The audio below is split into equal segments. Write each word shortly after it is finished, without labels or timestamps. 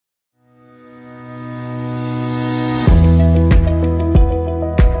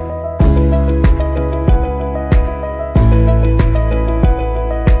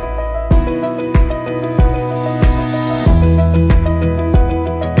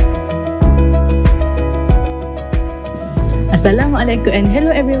Assalamualaikum and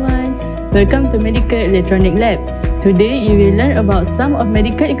hello everyone. Welcome to Medical Electronic Lab. Today you will learn about some of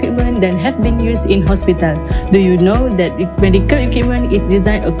medical equipment that have been used in hospital. Do you know that medical equipment is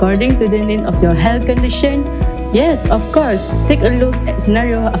designed according to the need of your health condition? Yes, of course. Take a look at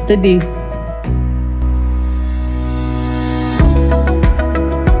scenario after this.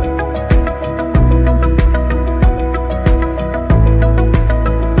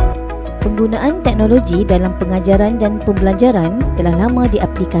 Penggunaan teknologi dalam pengajaran dan pembelajaran telah lama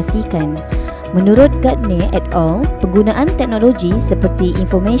diaplikasikan. Menurut Gardner et al., penggunaan teknologi seperti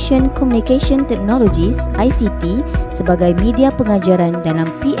Information Communication Technologies (ICT) sebagai media pengajaran dalam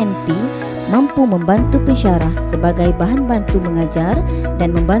PNP mampu membantu pensyarah sebagai bahan bantu mengajar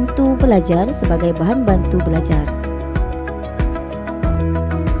dan membantu pelajar sebagai bahan bantu belajar.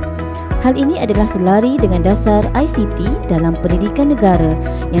 Hal ini adalah selari dengan dasar ICT dalam pendidikan negara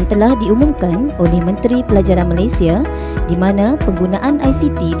yang telah diumumkan oleh Menteri Pelajaran Malaysia, di mana penggunaan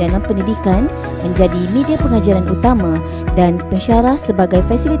ICT dalam pendidikan menjadi media pengajaran utama dan pensyarah sebagai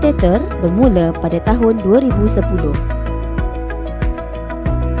fasilitator bermula pada tahun 2010.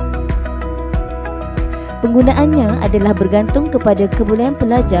 Penggunaannya adalah bergantung kepada kebolehan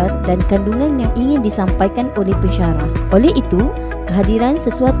pelajar dan kandungan yang ingin disampaikan oleh pensyarah. Oleh itu, kehadiran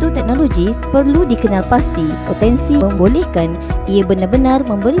sesuatu teknologi perlu dikenal pasti potensi membolehkan ia benar-benar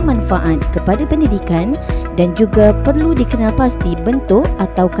memberi manfaat kepada pendidikan dan juga perlu dikenal pasti bentuk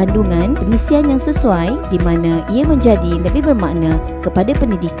atau kandungan pengisian yang sesuai di mana ia menjadi lebih bermakna kepada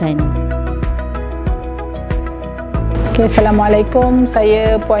pendidikan. Okay, Assalamualaikum,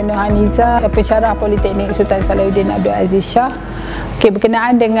 saya Puan Nohaniza, pensyarah Politeknik Sultan SALAHUDDIN Abdul AZIZ SHAH. Okay,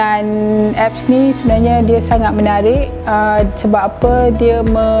 berkenaan dengan apps ni, sebenarnya dia sangat menarik sebab apa? Dia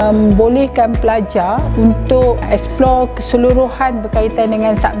membolehkan pelajar untuk explore keseluruhan berkaitan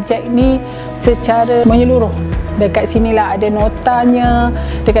dengan subjek ni secara menyeluruh. Dekat sinilah ada notanya,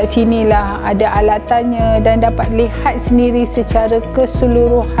 dekat sinilah ada alatannya dan dapat lihat sendiri secara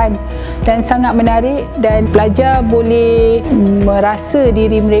keseluruhan dan sangat menarik, dan pelajar boleh merasa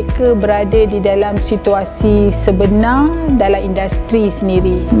diri mereka berada di dalam situasi sebenar dalam industri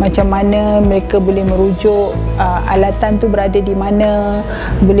sendiri. Macam mana mereka boleh merujuk alatan tu berada di mana,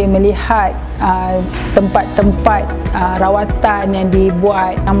 boleh melihat tempat-tempat rawatan yang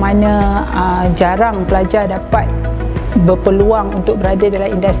dibuat, yang mana jarang pelajar dapat berpeluang untuk berada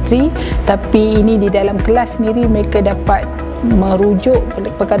dalam industri, tapi ini di dalam kelas sendiri mereka dapat merujuk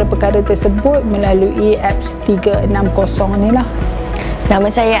perkara-perkara tersebut melalui apps 360 ni lah. Nama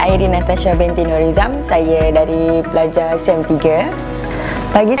saya Airin Natasha binti Norizam. Saya dari pelajar SEM 3.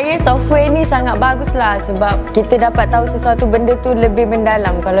 Bagi saya software ni sangat bagus lah sebab kita dapat tahu sesuatu benda tu lebih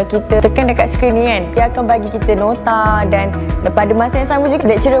mendalam. Kalau kita tekan dekat skrin ni kan, dia akan bagi kita nota, dan pada masa yang sama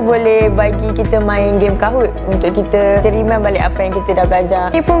juga lecturer boleh bagi kita main game Kahoot untuk kita terima balik apa yang kita dah belajar.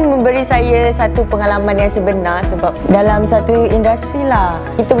 Ini pun memberi saya satu pengalaman yang sebenar sebab dalam satu industri lah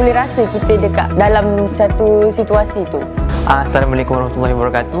kita boleh rasa kita dekat dalam satu situasi tu. Assalamualaikum warahmatullahi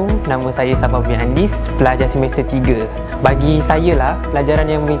wabarakatuh. Nama saya Sabah bin Andis, pelajar semester 3. Bagi saya lah, pelajaran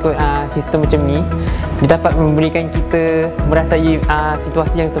yang mengikut sistem macam ni, dia dapat memberikan kita merasai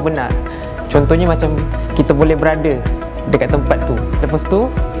situasi yang sebenar. Contohnya macam kita boleh berada dekat tempat tu. Lepas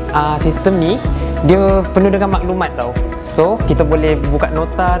tu, sistem ni dia penuh dengan maklumat tau. So, kita boleh buka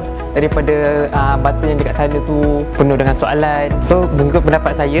nota daripada button yang dekat sana tu penuh dengan soalan. So, mengikut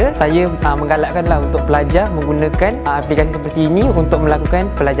pendapat saya menggalakkanlah untuk pelajar menggunakan aplikasi seperti ini untuk melakukan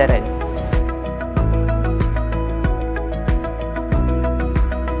pelajaran.